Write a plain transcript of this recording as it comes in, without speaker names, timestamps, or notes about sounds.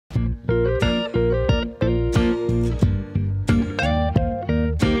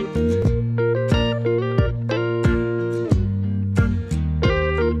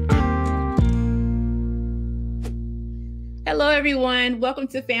everyone. Welcome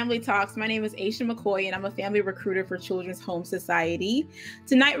to Family Talks. My name is Aisha McCoy, and I'm a family recruiter for Children's Home Society.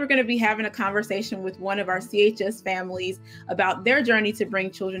 Tonight, we're going to be having a conversation with one of our CHS families about their journey to bring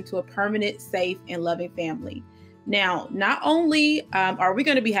children to a permanent, safe, and loving family. Now, not only are we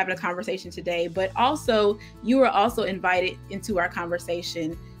going to be having a conversation today, but also you are also invited into our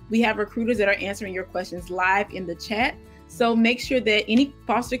conversation. We have recruiters that are answering your questions live in the chat. So make sure that any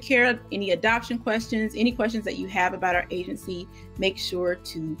foster care, any adoption questions, any questions that you have about our agency, make sure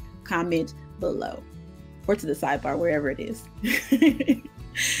to comment below or to the sidebar, wherever it is.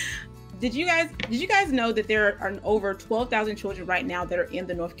 Did you guys know that there are over 12,000 children right now that are in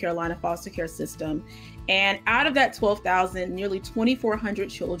the North Carolina foster care system? And out of that 12,000, nearly 2,400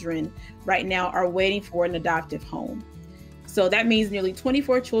 children right now are waiting for an adoptive home. So that means nearly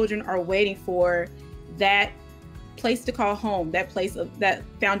 24 children are waiting for that place to call home, that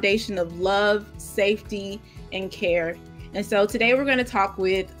foundation of love, safety, and care. And so today we're going to talk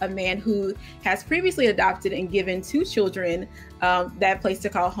with a man who has previously adopted and given 2 children that place to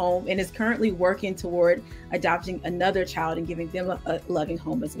call home, and is currently working toward adopting another child and giving them a loving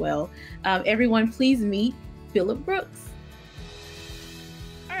home as well. Everyone, please meet Phillip Brooks.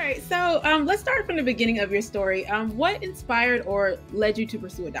 All right, so let's start from the beginning of your story. What inspired or led you to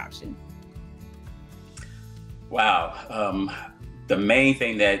pursue adoption? Wow. The main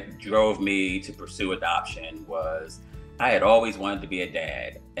thing that drove me to pursue adoption was I had always wanted to be a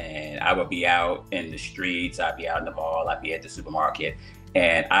dad, and I would be out in the streets, I'd be out in the mall, I'd be at the supermarket,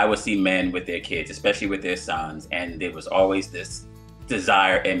 and I would see men with their kids, especially with their sons, and there was always this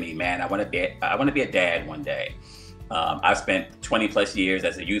desire in me, man, I want to be a dad one day. I've spent 20 plus years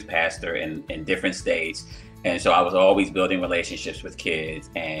as a youth pastor in different states. And so I was always building relationships with kids,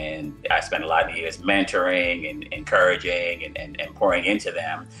 and I spent a lot of years mentoring and encouraging and pouring into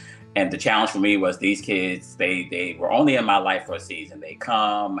them. And the challenge for me was these kids, they were only in my life for a season. They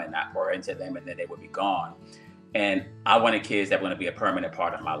come and I pour into them, and then they would be gone. And I wanted kids that were going to be a permanent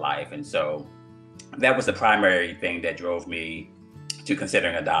part of my life. And so that was the primary thing that drove me to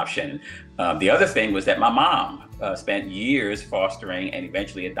considering adoption. The other thing was that my mom spent years fostering and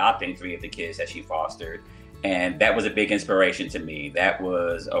eventually adopting 3 of the kids that she fostered. And that was a big inspiration to me. That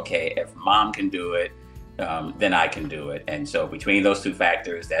was, okay, if mom can do it, then I can do it. And so between those 2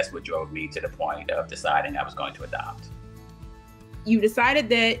 factors, that's what drove me to the point of deciding I was going to adopt. You decided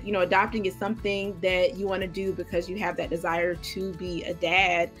that, adopting is something that you want to do because you have that desire to be a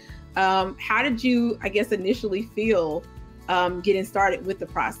dad. How did you, initially feel getting started with the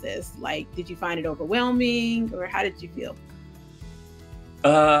process? Like, did you find it overwhelming, or how did you feel?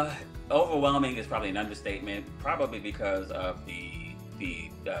 Overwhelming is probably an understatement, probably because of the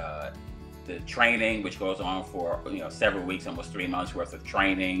training, which goes on for several weeks, almost 3 months worth of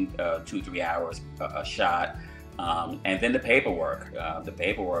training, 2-3 hours a shot, and then the paperwork. The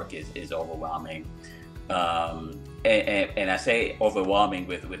paperwork is overwhelming, and I say overwhelming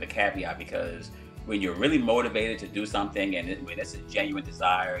with a caveat, because when you're really motivated to do something and when it's a genuine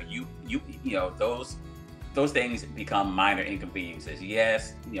desire, those things become minor inconveniences.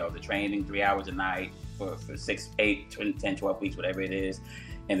 Yes, the training 3 hours a night for 6, 8, 10, 12 weeks, whatever it is.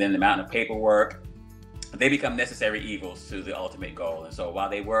 And then the amount of paperwork, they become necessary evils to the ultimate goal. And so while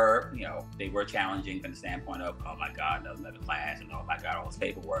they were challenging from the standpoint of, oh my God, another class, and oh my God, all this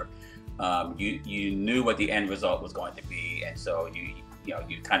paperwork, you knew what the end result was going to be. And so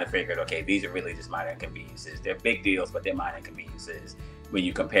you kind of figured, okay, these are really just minor inconveniences. They're big deals, but they're minor inconveniences when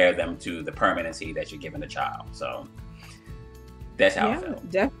you compare them to the permanency that you're giving the child. So that's how I felt.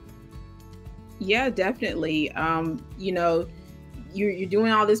 Definitely. You're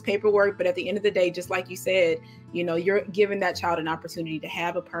doing all this paperwork, but at the end of the day, just like you said, you're giving that child an opportunity to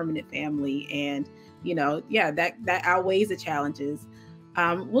have a permanent family. And, that outweighs the challenges.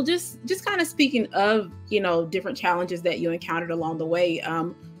 Well, just kind of speaking of, different challenges that you encountered along the way,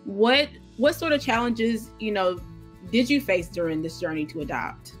 what sort of challenges, did you face during this journey to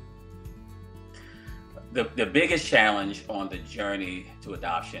adopt? The biggest challenge on the journey to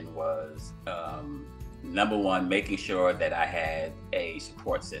adoption was, number one, making sure that I had a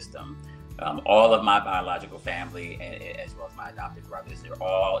support system. All of my biological family, as well as my adopted brothers, they're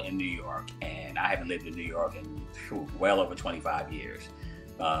all in New York, and I haven't lived in New York in well over 25 years.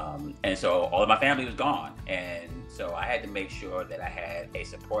 And so all of my family was gone. And so I had to make sure that I had a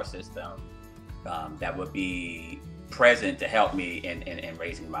support system that would be present to help me in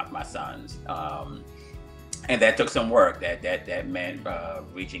raising my sons. And that took some work. That meant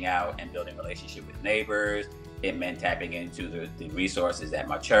reaching out and building relationship with neighbors. It meant tapping into the resources at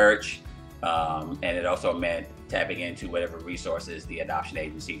my church. And it also meant tapping into whatever resources the adoption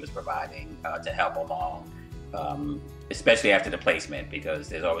agency was providing to help along especially after the placement, because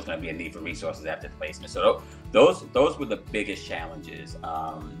there's always going to be a need for resources after the placement. So those were the biggest challenges.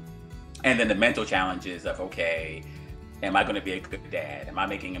 And then the mental challenges of, okay, am I going to be a good dad? Am I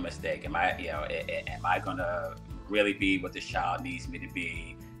making a mistake? Am I going to really be what this child needs me to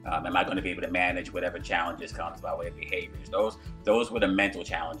be? Am I going to be able to manage whatever challenges comes by way of behaviors? Those were the mental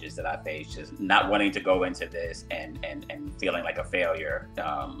challenges that I faced, just not wanting to go into this and feeling like a failure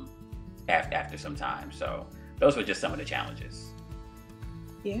after some time. So those were just some of the challenges.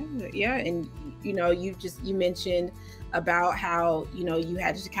 Yeah. And, you mentioned about how, you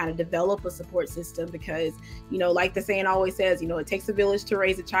had to kind of develop a support system because, like the saying always says, it takes a village to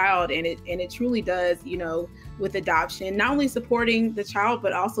raise a child. And it truly does, with adoption, not only supporting the child,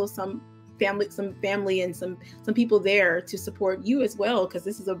 but also some family and some people there to support you as well, because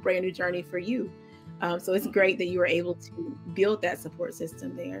this is a brand new journey for you. So it's great that you were able to build that support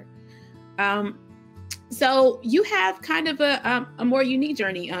system there. So you have kind of a more unique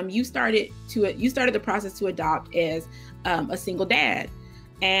journey. You started the process to adopt as a single dad,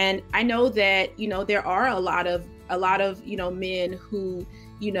 and I know that there are a lot of men who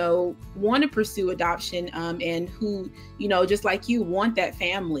want to pursue adoption and who just like you want that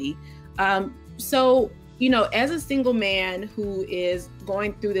family. So as a single man who is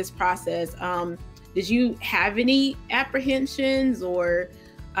going through this process, did you have any apprehensions or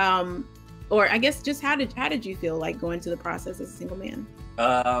I guess just how did you feel like going through the process as a single man?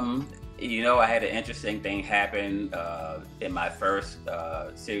 I had an interesting thing happen in my first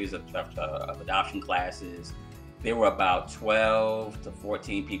series of adoption classes. There were about 12 to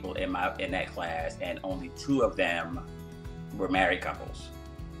 14 people in that class, and only 2 of them were married couples.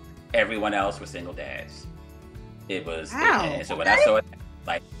 Everyone else was single dads. It was, wow. And so when I saw it,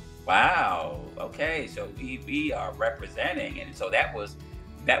 like, wow, okay, so we are representing, and so that was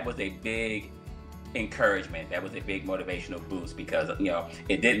a big encouragement. That was a big motivational boost, because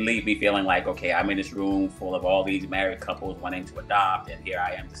it didn't leave me feeling like, okay, I'm in this room full of all these married couples wanting to adopt, and here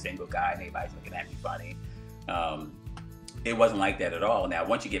I am, the single guy, and everybody's looking at me funny. It wasn't like that at all. Now,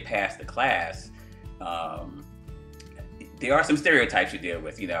 once you get past the class, there are some stereotypes you deal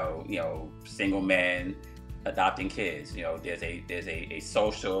with. Single men adopting kids. There's a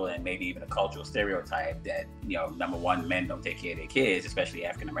social and maybe even a cultural stereotype that number one, men don't take care of their kids, especially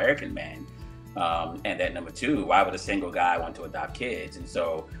African American men, and that number two, why would a single guy want to adopt kids? And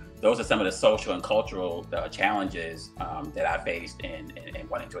so those are some of the social and cultural challenges that I faced in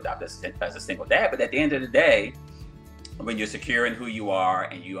wanting to adopt as a single dad. But at the end of the day, when you're secure in who you are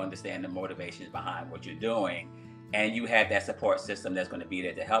and you understand the motivations behind what you're doing, and you have that support system that's going to be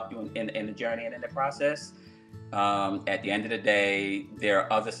there to help you in the journey and in the process, at the end of the day, there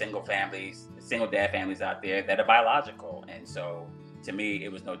are other single dad families out there that are biological. And so to me,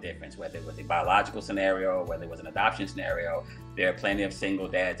 it was no difference whether it was a biological scenario, whether it was an adoption scenario. There are plenty of single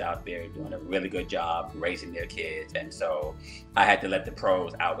dads out there doing a really good job raising their kids. And so I had to let the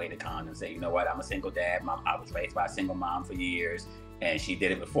pros outweigh the cons and say, you know what, I'm a single dad. I was raised by a single mom for years, and she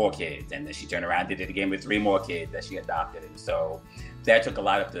did it with 4 kids. And then she turned around and did it again with 3 more kids that she adopted. And so that took a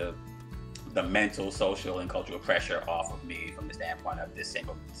lot of the mental, social, and cultural pressure off of me from the standpoint of this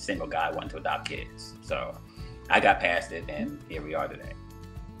single guy wanting to adopt kids. So I got past it, and here we are today.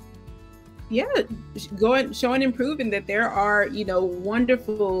 Yeah, showing and proving that there are,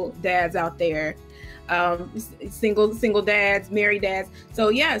 wonderful dads out there, single dads, married dads. So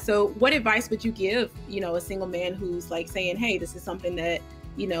yeah, so what advice would you give, a single man who's like saying, hey, this is something that,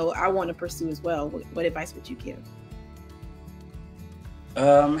 I want to pursue as well? What advice would you give?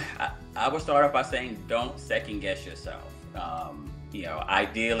 I would start off by saying, don't second guess yourself.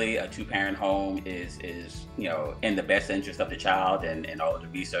 Ideally a 2-parent home is in the best interest of the child, and all of the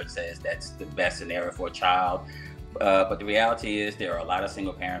research says that's the best scenario for a child. But the reality is there are a lot of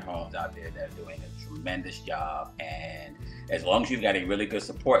single parent homes out there that are doing a tremendous job. And as long as you've got a really good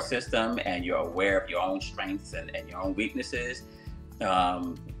support system and you're aware of your own strengths and your own weaknesses,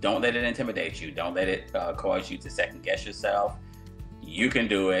 don't let it intimidate you. Don't let it cause you to second guess yourself. You can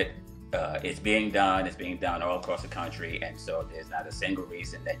do it. It's being done. It's being done all across the country. And so there's not a single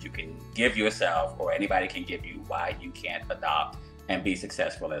reason that you can give yourself or anybody can give you why you can't adopt and be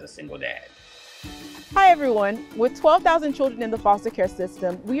successful as a single dad. Hi, everyone. With 12,000 children in the foster care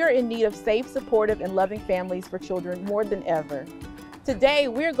system, we are in need of safe, supportive, and loving families for children more than ever. Today,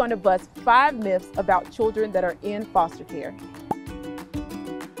 we're going to bust 5 myths about children that are in foster care.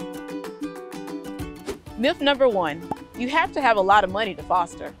 Myth number 1, you have to have a lot of money to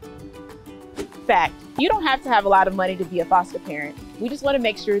foster. Fact, you don't have to have a lot of money to be a foster parent. We just want to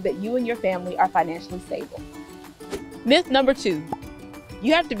make sure that you and your family are financially stable. Myth number 2,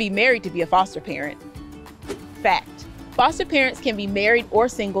 you have to be married to be a foster parent. Foster parents can be married or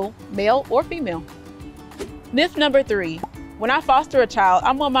single, male or female. Myth number 3, when I foster a child,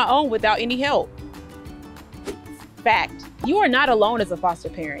 I'm on my own without any help. Fact, you are not alone as a foster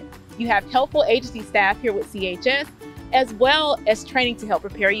parent. You have helpful agency staff here with CHS, as well as training to help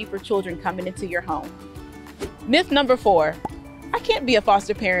prepare you for children coming into your home. Myth number 4, I can't be a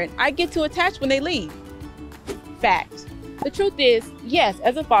foster parent. I get too attached when they leave. Fact, the truth is, yes,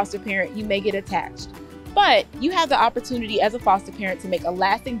 as a foster parent, you may get attached, but you have the opportunity as a foster parent to make a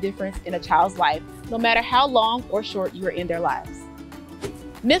lasting difference in a child's life, no matter how long or short you are in their lives.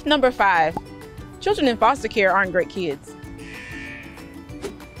 Myth number 5, children in foster care aren't great kids.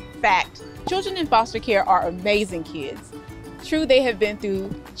 Fact, children in foster care are amazing kids. True, they have been through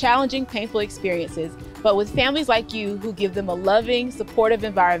challenging, painful experiences, but with families like you who give them a loving, supportive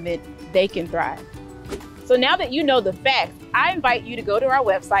environment, they can thrive. So now that you know the facts, I invite you to go to our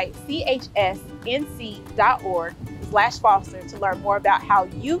website, chsnc.org/foster, to learn more about how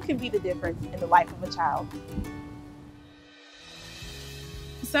you can be the difference in the life of a child.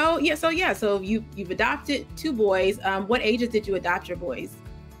 So you've adopted 2 boys. What ages did you adopt your boys?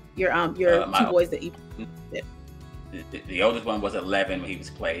 Your 2 boys that you did. The oldest one was 11 when he was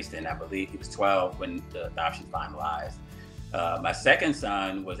placed, and I believe he was 12 when the adoption finalized. My second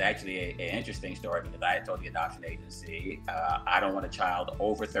son was actually an interesting story because I had told the adoption agency, I don't want a child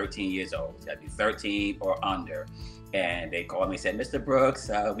over 13 years old. It's got to be 13 or under. And they called me and said, Mr.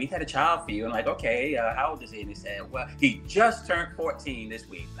 Brooks, we've had a child for you. And I'm like, okay, how old is he? And he said, well, he just turned 14 this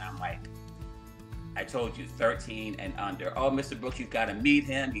week. And I'm like, I told you 13 and under. Oh, Mr. Brooks, you've got to meet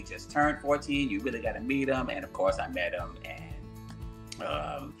him. He just turned 14. You really got to meet him. And of course I met him, and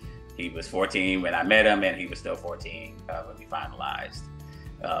he was 14 when I met him, and he was still 14 when we finalized.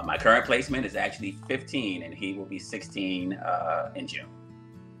 My current placement is actually 15, and he will be 16 in June.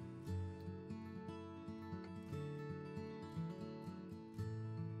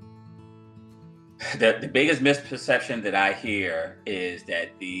 The biggest misperception that I hear is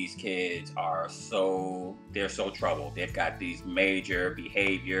that these kids are they're so troubled. They've got these major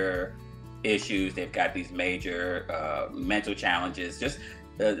behavior issues. They've got these major mental challenges. Just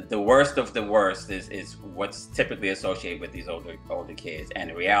the worst of the worst is what's typically associated with these older kids. And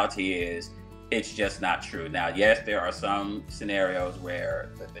the reality is, it's just not true. Now, yes, there are some scenarios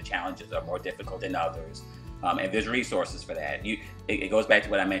where the challenges are more difficult than others. And there's resources for that. It goes back to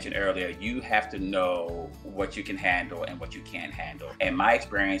what I mentioned earlier. You have to know what you can handle and what you can't handle. And my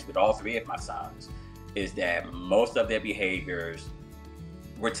experience with all 3 of my sons is that most of their behaviors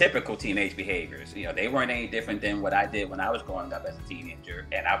were typical teenage behaviors. You know, they weren't any different than what I did when I was growing up as a teenager.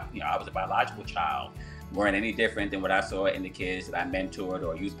 And I was a biological child. Weren't any different than what I saw in the kids that I mentored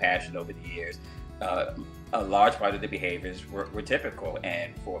or used passion over the years. A large part of the behaviors were typical,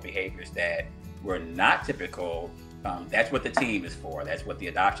 and for behaviors that were not typical, that's what the team is for. That's what the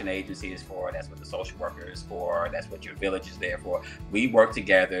adoption agency is for. That's what the social worker is for. That's what your village is there for. We work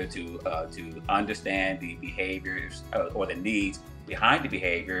together to understand the behaviors or the needs behind the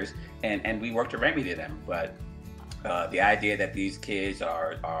behaviors, and we work to remedy them. But the idea that these kids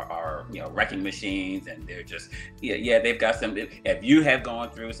are wrecking machines, and they're just they've got some. If you have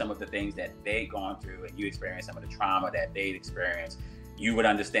gone through some of the things that they've gone through, and you experience some of the trauma that they've experienced, you would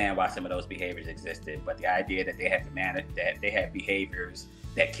understand why some of those behaviors existed. But the idea that they have to manage, that they have behaviors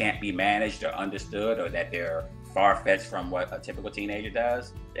that can't be managed or understood, or that they're far-fetched from what a typical teenager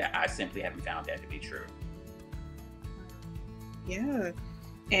does, I simply haven't found that to be true. Yeah.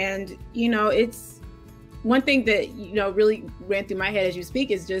 And, it's one thing that, really ran through my head as you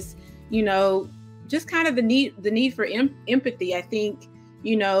speak is just, just kind of the need for empathy. I think,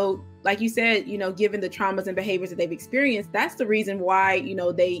 like you said, given the traumas and behaviors that they've experienced, that's the reason why,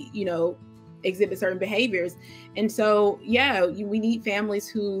 they, exhibit certain behaviors. And so, we need families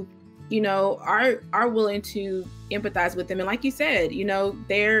who, are willing to empathize with them. And like you said,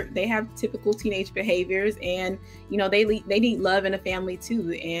 they have typical teenage behaviors, and, they need love in a family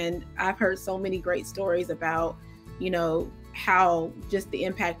too. And I've heard so many great stories about, how just the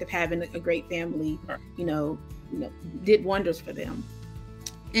impact of having a great family, did wonders for them.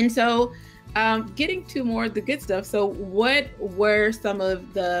 And so, getting to more of the good stuff. So what were some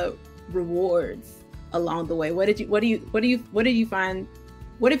of the rewards along the way? What have you found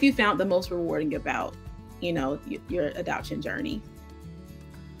the most rewarding about, your adoption journey?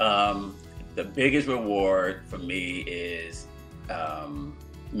 The biggest reward for me is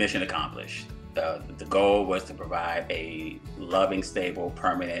mission accomplished. The goal was to provide a loving, stable,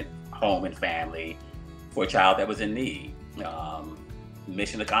 permanent home and family for a child that was in need.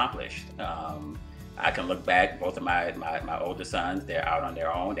 Mission accomplished. I can look back, both of my older sons, they're out on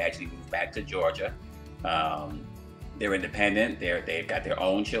their own. They actually moved back to Georgia. they're independent. They've got their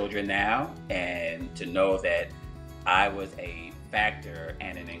own children now, and to know that I was a factor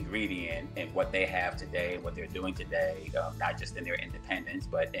and an ingredient in what they have today, what they're doing today, not just in their independence,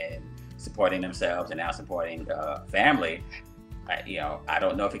 but in supporting themselves and now supporting family. I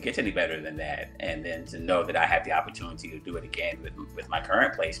don't know if it gets any better than that. And then to know that I have the opportunity to do it again with my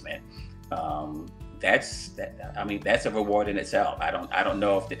current placement, that's a reward in itself. I don't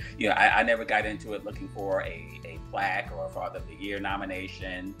know if I never got into it looking for a plaque or a Father of the Year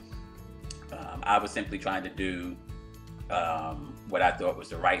nomination. I was simply trying to do what I thought was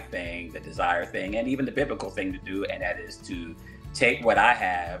the right thing, the desired thing, and even the biblical thing to do, and that is to take what I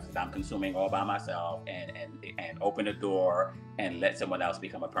have that I'm consuming all by myself and open the door and let someone else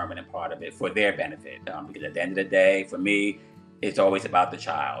become a permanent part of it for their benefit. Because at the end of the day, for me, it's always about the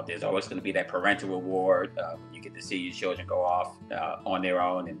child. There's always going to be that parental reward. You get to see your children go off on their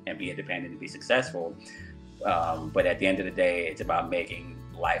own and be independent and be successful. But at the end of the day, it's about making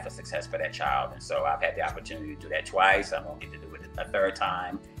life a success for that child. And so I've had the opportunity to do that twice. I'm going to get to do it a third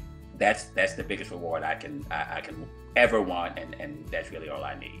time. That's the biggest reward I can ever want, and that's really all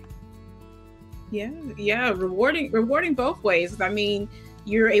I need. Yeah, rewarding both ways. I mean,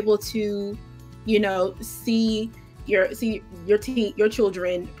 you're able to, see your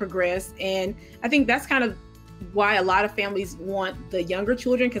children progress, and I think that's kind of why a lot of families want the younger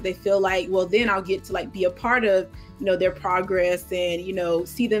children, because they feel like, well, then I'll get to be a part of their progress and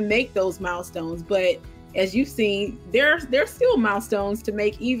see them make those milestones. But as you've seen, there's still milestones to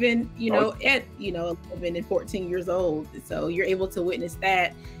make, even at 11 and 14 years old. So you're able to witness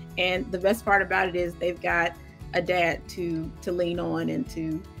that, and the best part about it is they've got a dad to lean on and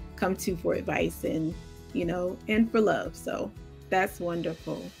to come to for advice and and for love. So that's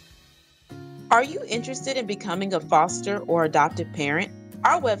wonderful. Are you interested in becoming a foster or adoptive parent?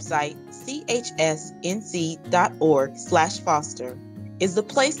 Our website, chsnc.org/foster, is the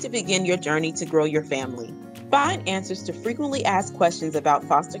place to begin your journey to grow your family. Find answers to frequently asked questions about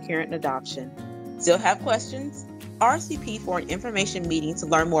foster care and adoption. Still have questions? RSVP for an information meeting to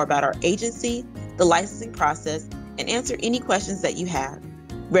learn more about our agency, the licensing process, and answer any questions that you have.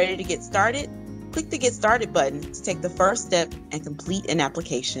 Ready to get started? Click the Get Started button to take the first step and complete an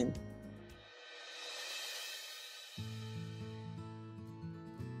application.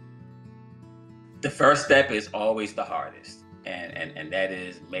 The first step is always the hardest, and that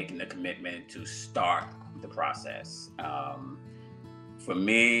is making the commitment to start the process. For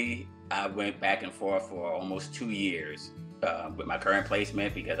me, I went back and forth for almost 2 years with my current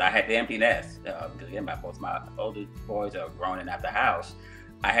placement because I had the empty nest. Because again, both my older boys are grown and out the house.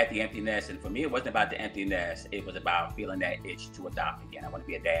 I had the empty nest, and for me, it wasn't about the empty nest. It was about feeling that itch to adopt again. I want to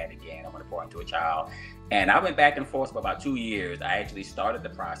be a dad again. I want to pour into a child. And I went back and forth for about 2 years. I actually started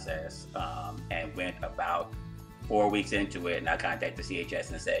the process and went about 4 weeks into it, and I contacted CHS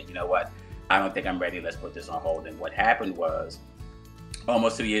and said, you know what? I don't think I'm ready. Let's put this on hold. And what happened was,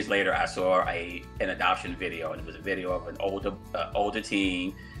 almost 2 years later, I saw an adoption video, and it was a video of an older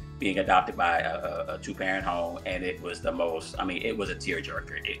teen being adopted by a two-parent home, and it was it was a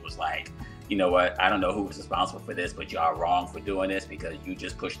tearjerker. It was like, you know what, I don't know who was responsible for this, but y'all wrong for doing this because you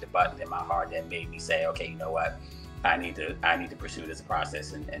just pushed the button in my heart that made me say, okay, you know what, I need to pursue this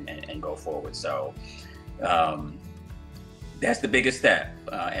process and go forward. So that's the biggest step.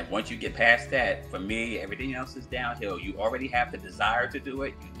 And once you get past that, for me, everything else is downhill. You already have the desire to do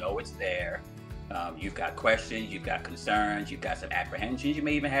it. You know it's there. You've got questions, you've got concerns, you've got some apprehensions, you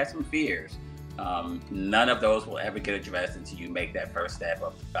may even have some fears. None of those will ever get addressed until you make that first step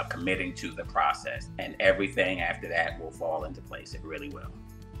of committing to the process. And everything after that will fall into place. It really will.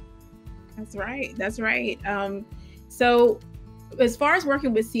 That's right. So as far as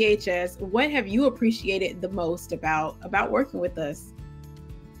working with CHS, what have you appreciated the most about working with us?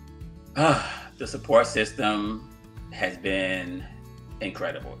 The support system has been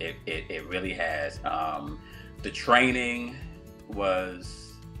incredible. It really has. The training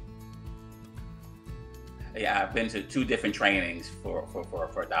was, I've been to 2 different trainings for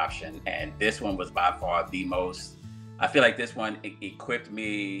adoption, and this one was by far the most, I feel like this one equipped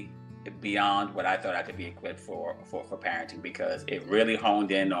me beyond what I thought I could be equipped for parenting, because it really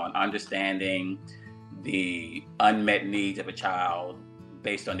honed in on understanding the unmet needs of a child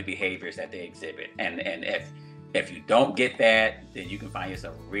based on the behaviors that they exhibit. And if you don't get that, then you can find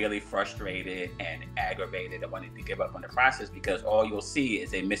yourself really frustrated and aggravated and wanting to give up on the process, because all you'll see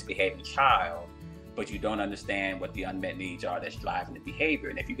is a misbehaving child, but you don't understand what the unmet needs are that's driving the behavior.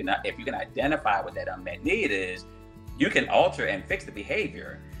 And if you can identify what that unmet need is, you can alter and fix the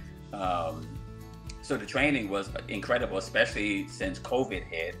behavior. So So the training was incredible, especially since COVID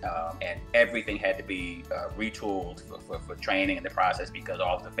hit, and everything had to be retooled for training in the process because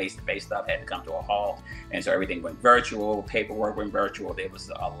all of the face-to-face stuff had to come to a halt. And so everything went virtual, paperwork went virtual. There was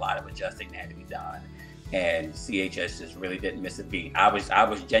a lot of adjusting that had to be done. And CHS just really didn't miss a beat. I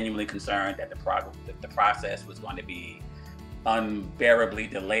was genuinely concerned that the process was going to be unbearably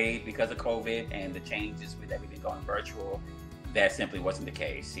delayed because of COVID and the changes with everything going virtual. That simply wasn't the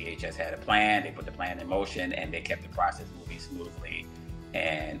case. CHS had a plan, they put the plan in motion, and they kept the process moving smoothly.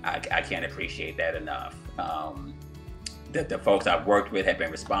 And I can't appreciate that enough. The folks I've worked with have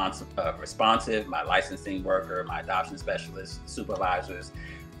been responsive. My licensing worker, my adoption specialist, supervisors,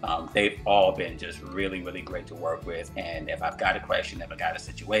 they've all been just really, really great to work with. And if I've got a question, if I got a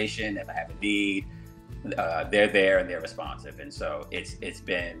situation, if I have a need, they're there and they're responsive. And so it's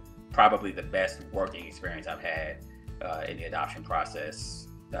been probably the best working experience I've had in the adoption process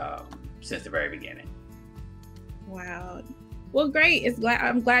since the very beginning. Wow. Well, great.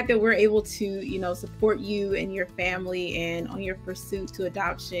 I'm glad that we're able to, support you and your family and on your pursuit to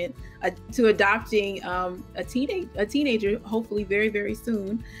adopting a teenager, hopefully very, very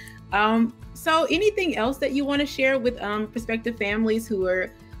soon. So anything else that you want to share with prospective families who are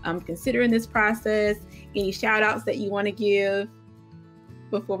considering this process? Any shout outs that you want to give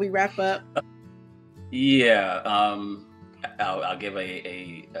before we wrap up? Yeah, I'll give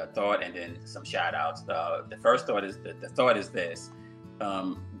a thought and then some shout outs. The first thought is this: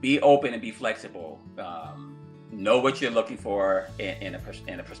 be open and be flexible. Know what you're looking for in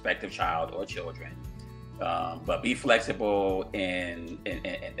a prospective child or children, but be flexible in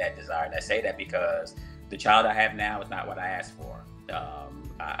that desire. And I say that because the child I have now is not what I asked for.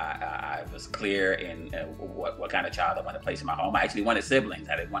 I was clear in what kind of child I want to place in my home. I actually wanted siblings.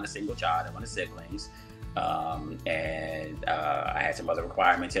 I didn't want a single child. I wanted siblings. And I had some other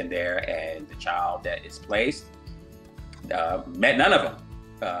requirements in there, and the child that is placed met none of them.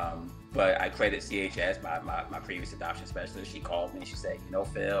 But I credit CHS, my previous adoption specialist. She called me. She said,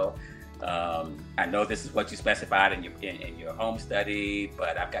 Phil, I know this is what you specified in your home study,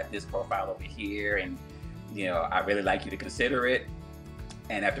 but I've got this profile over here, and I really like you to consider it.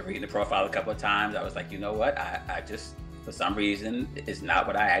 And after reading the profile a couple of times, I was like, you know what? I just, for some reason, it's not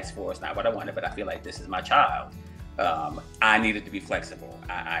what I asked for. It's not what I wanted, but I feel like this is my child. I needed to be flexible.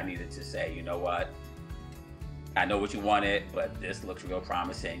 I needed to say, you know what? I know what you wanted, but this looks real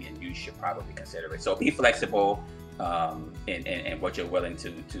promising and you should probably consider it. So be flexible in what you're willing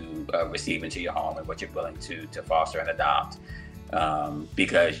to receive into your home and what you're willing to foster and adopt.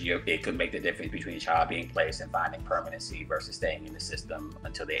 Because it could make the difference between a child being placed and finding permanency versus staying in the system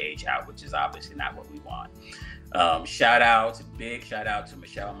until they age out, which is obviously not what we want. Big shout out to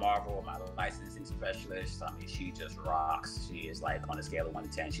Michelle Marvel, my licensing specialist. I mean, she just rocks. She is like, on a scale of 1 to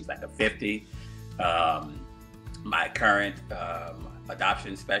 10, she's like a 50. My current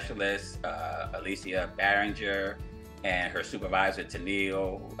adoption specialist, Alicia Barringer, and her supervisor,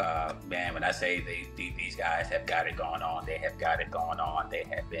 Tennille, man, when I say these guys have got it going on, they have got it going on. They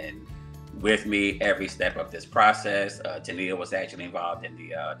have been with me every step of this process. Tennille was actually involved in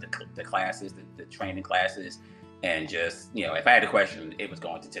the classes, the training classes. And just, if I had a question, it was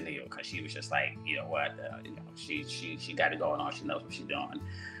going to Tennille, because she was just like, you know what, she got it going on. She knows what she's doing.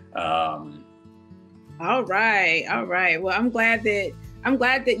 All right. Well, I'm glad that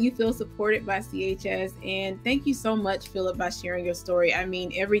you feel supported by CHS, and thank you so much, Philip, by sharing your story. I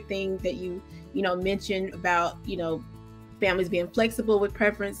mean, everything that you mentioned about, families being flexible with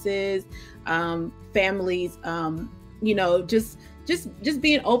preferences, families, just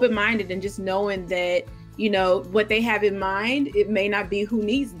being open-minded and just knowing that, what they have in mind, it may not be who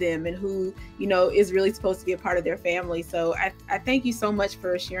needs them and who, is really supposed to be a part of their family. So I thank you so much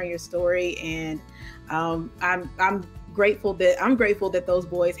for sharing your story. And I'm grateful that those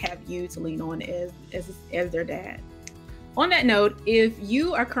boys have you to lean on as their dad. On that note, if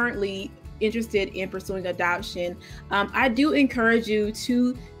you are currently interested in pursuing adoption, I do encourage you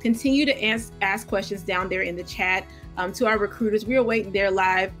to continue to ask questions down there in the chat. To our recruiters, we are waiting there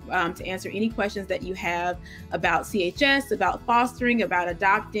live to answer any questions that you have about CHS, about fostering, about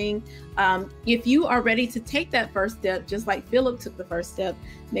adopting. If you are ready to take that first step, just like Philip took the first step,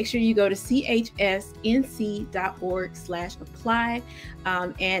 make sure you go to chsnc.org/apply,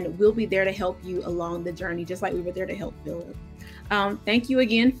 and we'll be there to help you along the journey, just like we were there to help Philip. Thank you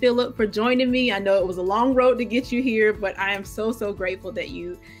again, Philip, for joining me. I know it was a long road to get you here, but I am so grateful that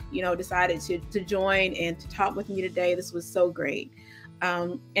you decided to join and to talk with me today. This was so great.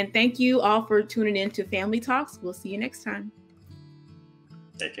 And thank you all for tuning in to Family Talks. We'll see you next time.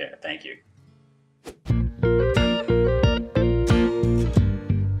 Take care. Thank you.